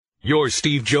Your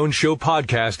Steve Jones Show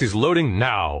podcast is loading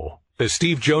now. The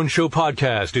Steve Jones Show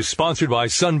podcast is sponsored by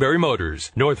Sunbury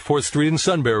Motors, North 4th Street in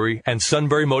Sunbury, and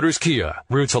Sunbury Motors Kia,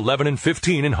 routes 11 and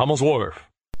 15 in Hummel's Wharf.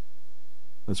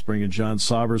 Let's bring in John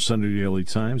Sauber, Sunday Daily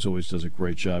Times. Always does a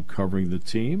great job covering the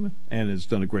team and has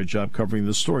done a great job covering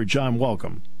the story. John,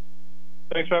 welcome.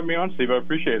 Thanks for having me on, Steve. I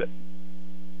appreciate it.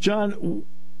 John,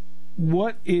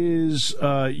 what is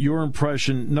your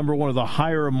impression, number one, of the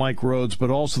hire of Mike Rhoades,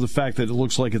 but also the fact that it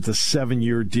looks like it's a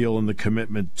 7-year deal and the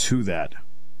commitment to that?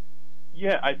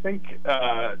 Yeah, I think,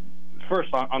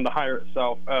 first, on the hire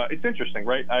itself, it's interesting,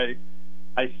 right?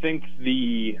 I think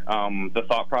the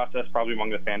thought process probably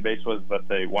among the fan base was that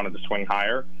they wanted to swing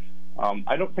higher.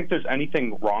 I don't think there's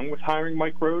anything wrong with hiring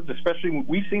Mike Rhoades, especially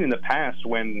we've seen in the past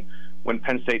when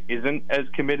Penn State isn't as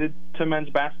committed to men's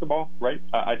basketball, right?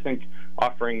 I think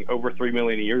offering over $3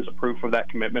 million a year is a proof of that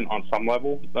commitment on some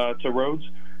level to Rhoades.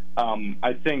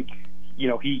 I think,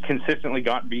 he consistently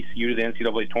got VCU to the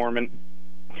NCAA Tournament,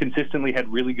 consistently had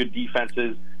really good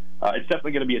defenses. It's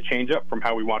definitely going to be a change-up from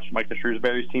how we watched Mike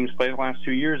Shrewsbury's teams play the last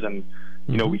 2 years, and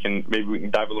we can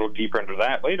dive a little deeper into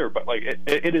that later. But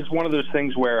it is one of those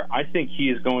things where I think he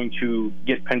is going to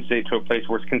get Penn State to a place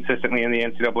where it's consistently in the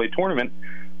NCAA tournament.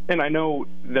 And I know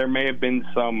there may have been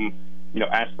some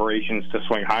aspirations to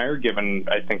swing higher, given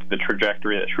I think the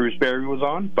trajectory that Shrewsbury was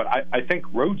on. But I think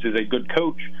Rhoades is a good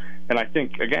coach, and I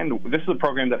think again this is a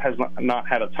program that has not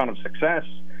had a ton of success.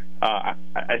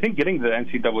 I think getting to the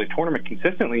NCAA tournament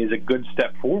consistently is a good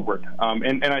step forward.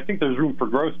 And I think there's room for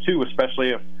growth, too, especially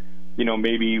if,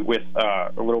 maybe with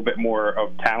a little bit more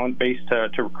of talent base to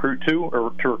recruit to,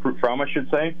 or to recruit from, I should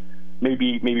say.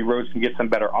 Maybe Rhoades can get some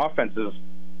better offenses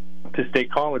to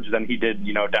State College than he did,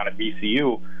 down at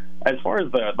VCU. As far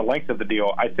as the length of the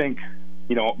deal, I think,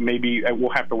 maybe we'll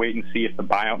have to wait and see if the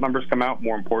buyout numbers come out,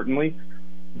 more importantly.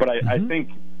 But I think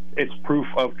it's proof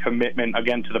of commitment,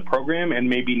 again, to the program and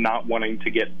maybe not wanting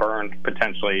to get burned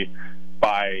potentially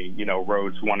by,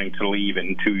 Rhoades wanting to leave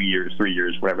in 2 years, 3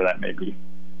 years, whatever that may be.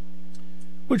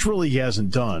 Which really he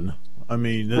hasn't done. I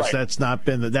mean, that's not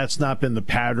been the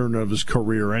pattern of his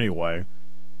career anyway.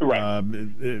 Right.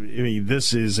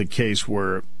 This is a case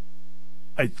where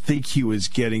I think he was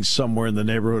getting somewhere in the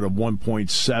neighborhood of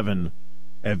 1.7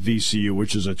 at VCU,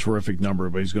 which is a terrific number,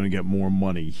 but he's going to get more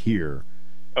money here.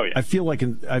 Oh, yeah. I feel like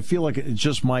it's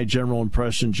just my general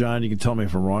impression, John. You can tell me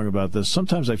if I'm wrong about this.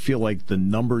 Sometimes I feel like the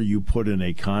number you put in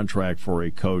a contract for a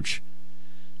coach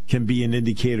can be an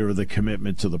indicator of the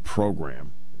commitment to the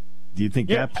program. Do you think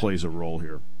that plays a role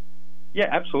here? Yeah,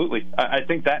 absolutely. I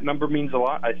think that number means a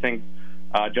lot. I think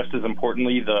just as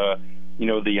importantly, the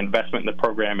investment in the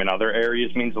program in other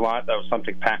areas means a lot. That was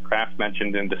something Pat Kraft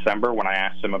mentioned in December when I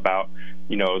asked him about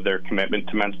their commitment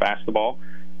to men's basketball.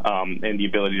 And the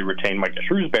ability to retain Mike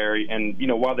Shrewsbury. And,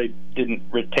 while they didn't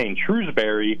retain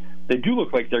Shrewsbury, they do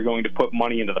look like they're going to put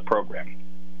money into the program,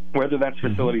 whether that's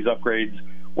facilities upgrades,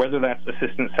 whether that's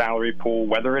assistant salary pool,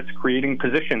 whether it's creating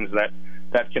positions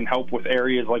that can help with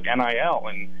areas like NIL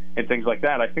and things like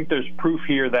that. I think there's proof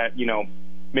here that,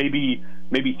 maybe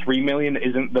 $3 million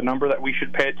isn't the number that we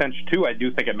should pay attention to. I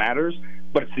do think it matters,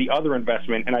 but it's the other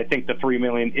investment, and I think the $3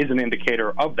 million is an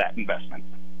indicator of that investment.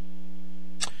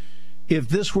 If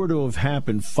this were to have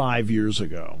happened 5 years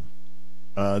ago,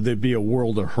 there'd be a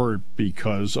world of hurt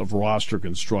because of roster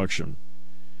construction.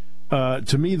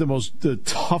 To me, the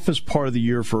toughest part of the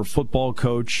year for a football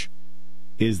coach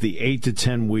is the 8 to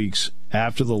 10 weeks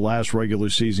after the last regular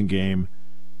season game.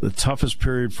 The toughest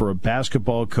period for a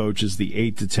basketball coach is the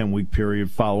 8 to 10 week period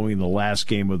following the last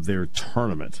game of their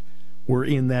tournament. We're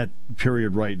in that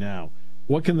period right now.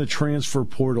 What can the transfer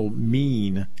portal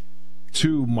mean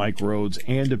to Mike Rhoades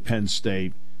and to Penn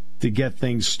State to get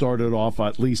things started off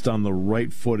at least on the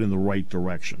right foot in the right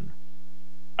direction?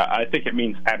 I think it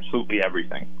means absolutely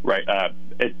everything, right?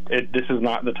 This is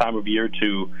not the time of year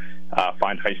to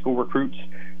find high school recruits.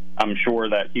 I'm sure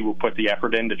that he will put the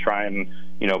effort in to try and,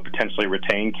 potentially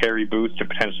retain Kerry Booth, to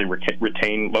potentially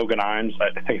retain Logan Imes.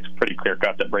 I think it's pretty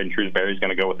clear-cut that Braden Shrewsbury is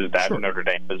going to go with his dad to Notre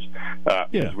Dame,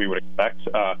 as we would expect.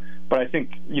 But I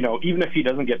think, even if he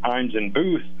doesn't get Imes and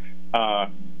Booth,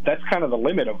 that's kind of the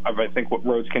limit of I think what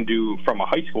Rhoades can do from a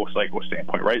high school cycle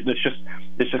standpoint, right?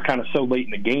 It's just kind of so late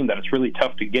in the game that it's really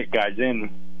tough to get guys in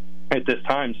at this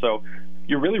time. So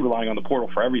you're really relying on the portal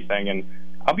for everything. And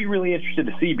I'll be really interested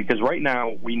to see, because right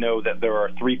now we know that there are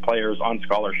 3 players on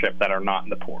scholarship that are not in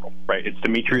the portal, right? It's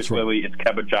Demetrius Lilly, it's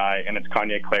Keba Jai, and it's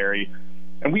Kanye Clary.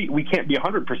 And we can't be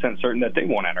 100% certain that they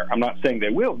won't enter. I'm not saying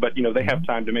they will, but, they have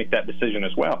time to make that decision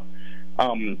as well.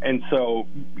 And so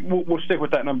we'll stick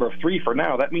with that number of 3 for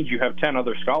now. That means you have 10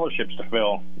 other scholarships to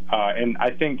fill. And I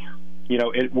think,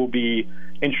 it will be,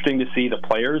 interesting to see the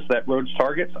players that Rhoades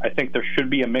targets. I think there should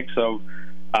be a mix of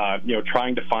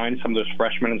trying to find some of those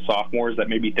freshmen and sophomores that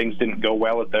maybe things didn't go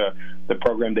well at the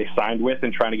program they signed with,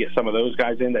 and trying to get some of those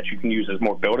guys in that you can use as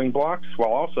more building blocks,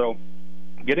 while also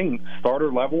getting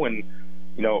starter level and,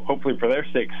 hopefully for their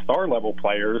sake, star level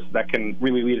players that can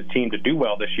really lead a team to do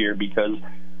well this year, because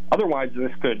otherwise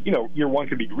this could, year one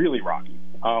could be really rocky.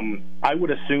 I would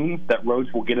assume that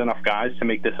Rhoades will get enough guys to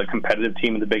make this a competitive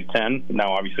team in the Big Ten.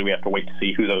 Now, obviously, we have to wait to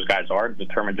see who those guys are to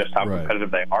determine just how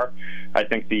competitive they are. I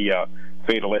think the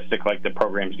fatalistic, like the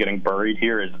program's getting buried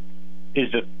here, is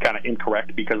just kind of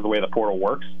incorrect because of the way the portal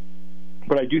works.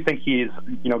 But I do think he is,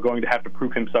 going to have to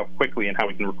prove himself quickly in how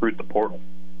he can recruit the portal.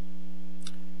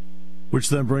 Which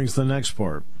then brings the next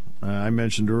part. I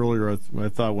mentioned earlier, I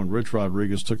thought when Rich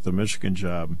Rodriguez took the Michigan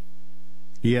job,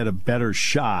 he had a better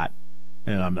shot,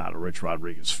 and I'm not a Rich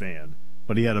Rodriguez fan,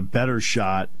 but he had a better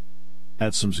shot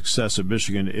at some success at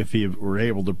Michigan if he were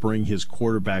able to bring his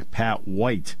quarterback, Pat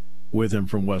White, with him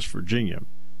from West Virginia.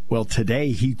 Well,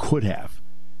 today he could have.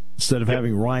 Instead of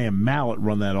having Ryan Mallett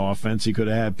run that offense, he could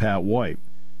have had Pat White.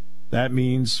 That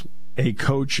means a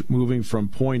coach moving from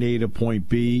point A to point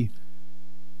B.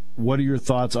 What are your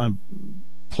thoughts on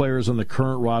players on the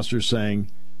current roster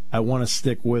saying, I want to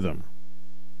stick with him?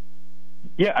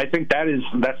 Yeah, I think that's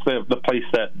the place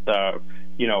that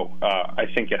I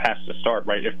think it has to start,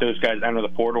 right? If those guys enter the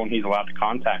portal and he's allowed to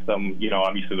contact them,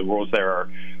 obviously the rules there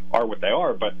are what they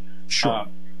are. But sure.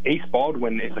 Ace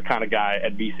Baldwin is the kind of guy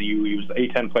at VCU. He was the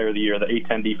A-10 Player of the Year, the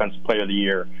A-10 Defensive Player of the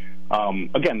Year.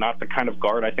 Again, not the kind of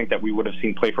guard I think that we would have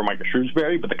seen play for Micah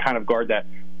Shrewsbury, but the kind of guard that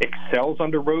excels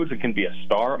under Rhoades and can be a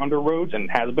star under Rhoades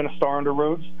and has been a star under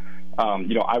Rhoades.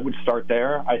 I would start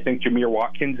there. I think Jameer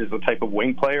Watkins is the type of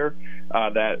wing player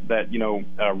that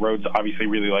Rhoades obviously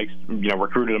really likes.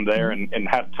 Recruited him there and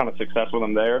had a ton of success with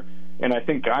him there. And I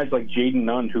think guys like Jaden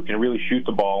Nunn, who can really shoot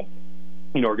the ball,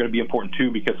 are going to be important too,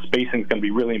 because spacing is going to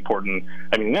be really important.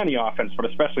 I mean, in any offense, but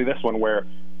especially this one where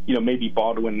maybe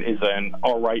Baldwin is an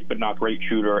all right but not great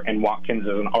shooter and Watkins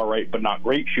is an all right but not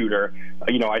great shooter.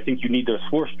 I think you need those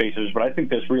floor spacers, but I think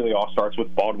this really all starts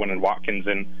with Baldwin and Watkins.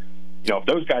 And if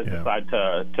those guys decide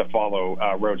to follow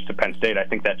Rhoades to Penn State, I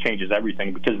think that changes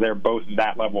everything, because they're both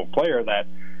that level of player that,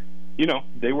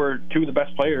 they were two of the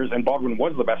best players, and Baldwin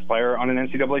was the best player on an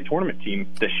NCAA tournament team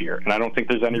this year. And I don't think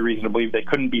there's any reason to believe they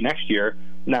couldn't be next year.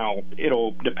 Now,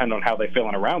 it'll depend on how they fill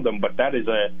in around them, but that is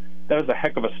a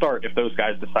heck of a start if those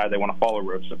guys decide they want to follow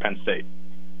Rhoades to Penn State.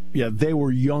 Yeah, they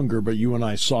were younger, but you and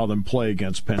I saw them play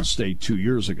against Penn State 2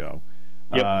 years ago.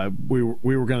 Yep. We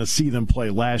were going to see them play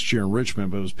last year in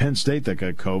Richmond, but it was Penn State that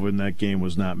got COVID, and that game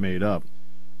was not made up.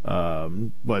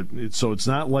 So it's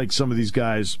not like some of these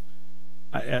guys.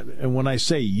 And when I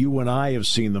say you and I have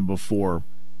seen them before,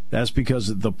 that's because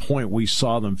at the point we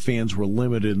saw them, fans were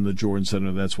limited in the Jordan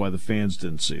Center. That's why the fans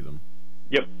didn't see them.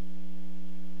 Yep.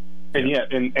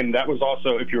 And and that was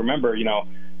also, if you remember,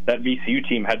 that VCU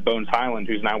team had Bones Highland,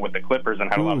 who's now with the Clippers and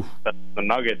had a lot of success with the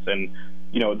Nuggets, and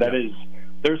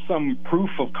there's some proof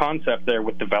of concept there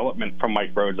with development from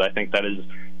Mike Rhoades. I think that is,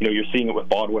 you're seeing it with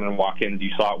Baldwin and Watkins.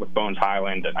 You saw it with Bones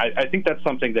Highland. And I think that's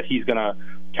something that he's going to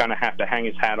kind of have to hang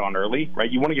his hat on early, right?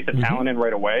 You want to get the talent in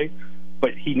right away,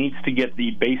 but he needs to get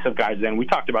the base of guys in. We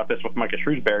talked about this with Micah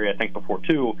Shrewsbury, I think, before,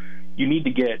 too. You need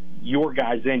to get your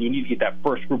guys in. You need to get that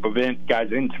first group of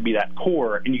guys in to be that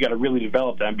core, and you got to really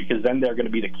develop them, because then they're going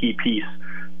to be the key piece,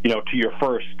 to your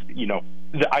first,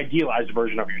 the idealized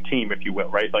version of your team, if you will,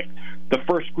 right? Like the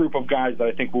first group of guys that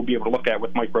I think we'll be able to look at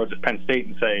with Mike Rhoades at Penn State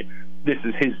and say, this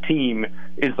is his team,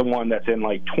 is the one that's in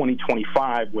like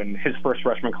 2025 when his first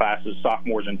freshman class is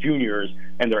sophomores and juniors,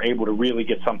 and they're able to really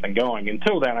get something going.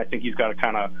 Until then, I think he's got to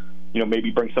kind of,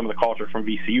 maybe bring some of the culture from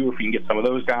VCU if he can get some of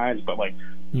those guys, but like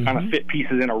kind of fit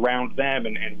pieces in around them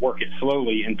and work it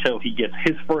slowly until he gets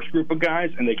his first group of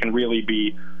guys and they can really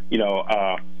be,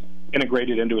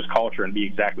 integrated into his culture and be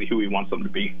exactly who he wants them to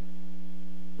be.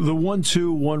 The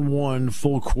 1-2-1-1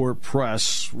 full court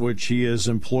press, which he has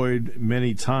employed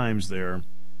many times there,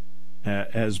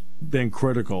 has been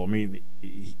critical. I mean,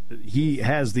 he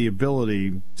has the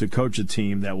ability to coach a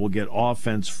team that will get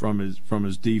offense from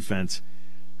his defense.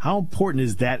 How important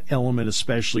is that element,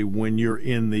 especially when you're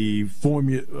in the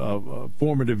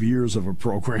formative years of a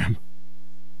program?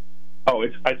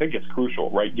 I think it's crucial,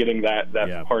 right? Getting that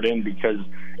part in, because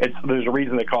there's a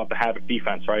reason they call it the havoc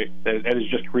defense, right? It is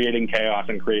just creating chaos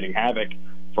and creating havoc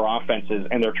for offenses,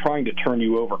 and they're trying to turn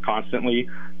you over constantly,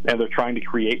 and they're trying to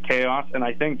create chaos. And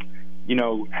I think,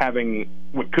 having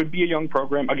what could be a young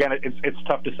program, again, it's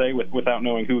tough to say without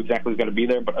knowing who exactly is going to be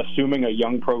there, but assuming a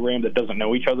young program that doesn't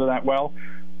know each other that well,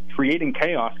 creating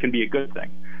chaos can be a good thing.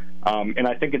 And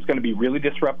I think it's going to be really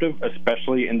disruptive,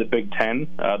 especially in the Big Ten,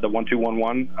 the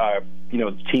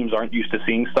 1-2-1-1. Teams aren't used to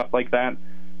seeing stuff like that.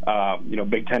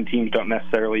 Big Ten teams don't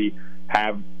necessarily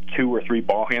have 2 or 3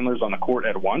 ball handlers on the court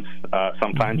at once.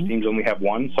 Sometimes teams only have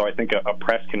one, so I think a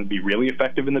press can be really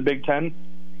effective in the Big Ten.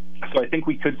 So I think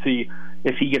we could see,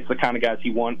 if he gets the kind of guys he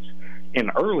wants in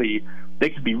early, they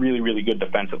could be really, really good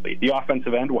defensively. The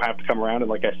offensive end will have to come around, and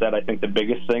like I said, I think the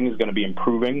biggest thing is going to be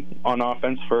improving on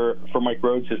offense for Mike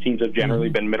Rhoades. His teams have generally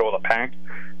been middle of the pack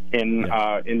in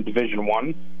Division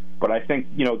I. But I think,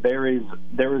 there is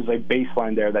a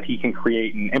baseline there that he can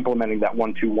create, and implementing that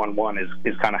 1-2-1-1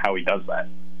 is kind of how he does that.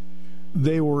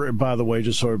 They were, by the way,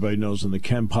 just so everybody knows, in the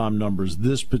Ken Pom numbers,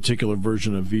 this particular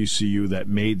version of VCU that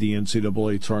made the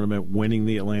NCAA tournament, winning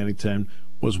the Atlantic 10,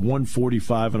 was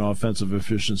 145 in offensive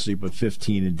efficiency, but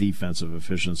 15 in defensive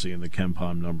efficiency in the Ken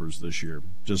Pom numbers this year.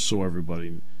 Just so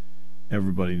everybody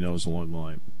knows along the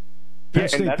line. Penn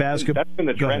State basketball. That's been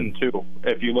the trend too.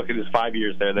 If you look at his 5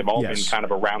 years there, they've all been kind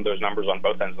of around those numbers on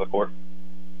both ends of the court.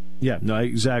 Yeah, no,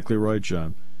 exactly right,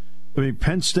 John. I mean,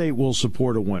 Penn State will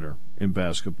support a winner in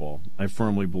basketball. I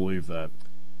firmly believe that.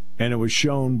 And it was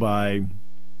shown by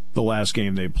the last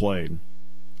game they played.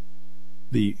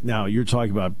 Now, you're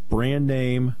talking about brand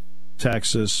name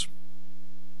Texas,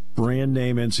 brand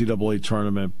name NCAA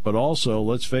tournament, but also,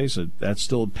 let's face it, that's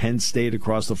still Penn State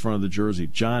across the front of the jersey.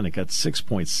 John, it got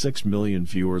 6.6 million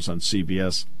viewers on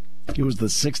CBS. It was the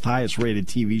 6th highest rated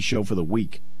TV show for the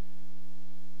week.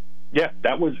 Yeah,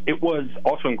 it was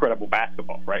also incredible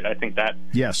basketball, right? I think that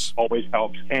always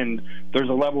helps. And there's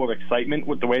a level of excitement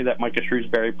with the way that Micah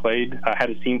Shrewsbury had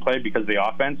his team play because of the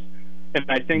offense. And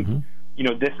I think,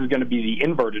 this is going to be the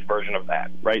inverted version of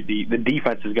that, right? The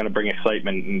defense is going to bring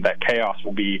excitement, and that chaos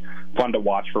will be fun to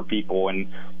watch for people. And,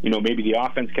 maybe the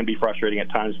offense can be frustrating at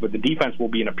times, but the defense will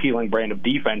be an appealing brand of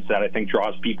defense that I think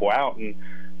draws people out. And,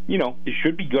 it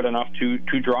should be good enough to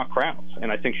draw crowds,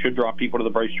 and I think should draw people to the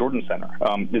Bryce Jordan Center.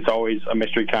 It's always a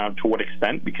mystery kind of to what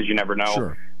extent, because you never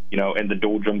know, in the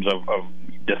doldrums of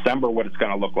December what it's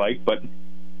going to look like. But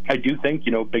I do think,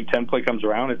 Big Ten play comes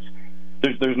around,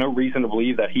 there's no reason to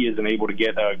believe that he isn't able to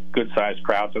get a good-sized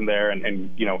crowds in there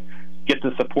and get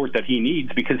the support that he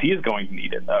needs, because he is going to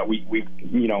need it.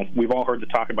 We've all heard the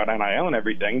talk about NIL and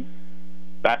everything.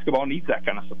 Basketball needs that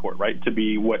kind of support, right, to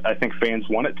be what I think fans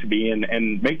want it to be.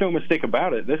 And make no mistake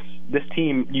about it, this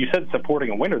team, you said supporting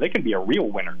a winner, they can be a real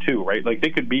winner too, right? Like, they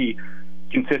could be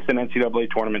consistent NCAA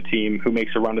tournament team who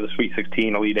makes a run to the Sweet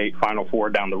 16, Elite 8, Final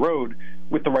Four down the road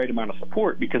with the right amount of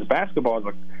support, because basketball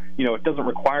is it doesn't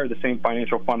require the same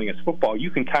financial funding as football.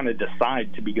 You can kind of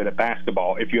decide to be good at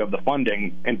basketball if you have the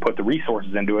funding and put the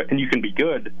resources into it, and you can be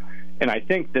good. And I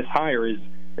think this hire is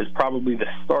probably the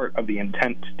start of the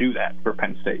intent to do that for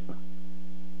Penn State.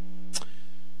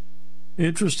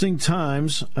 Interesting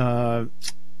times.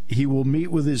 He will meet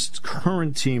with his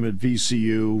current team at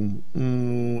VCU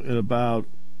in about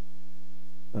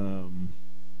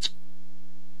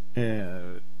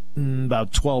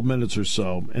 12 minutes or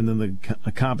so, and then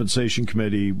the compensation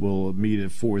committee will meet at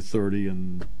 4:30,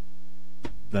 and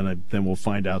then we'll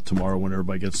find out tomorrow when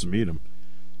everybody gets to meet him.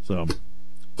 So.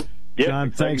 Yeah,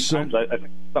 John, thanks so much. I think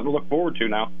something to look forward to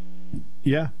now.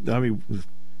 Yeah, I mean,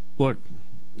 look,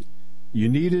 you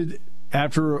needed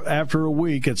after a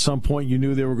week. At some point, you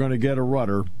knew they were going to get a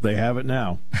rudder. They have it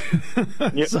now.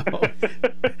 So,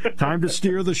 time to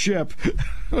steer the ship.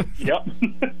 Yep.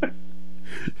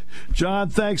 John,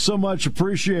 thanks so much.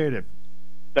 Appreciate it.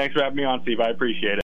 Thanks for having me on, Steve. I appreciate it.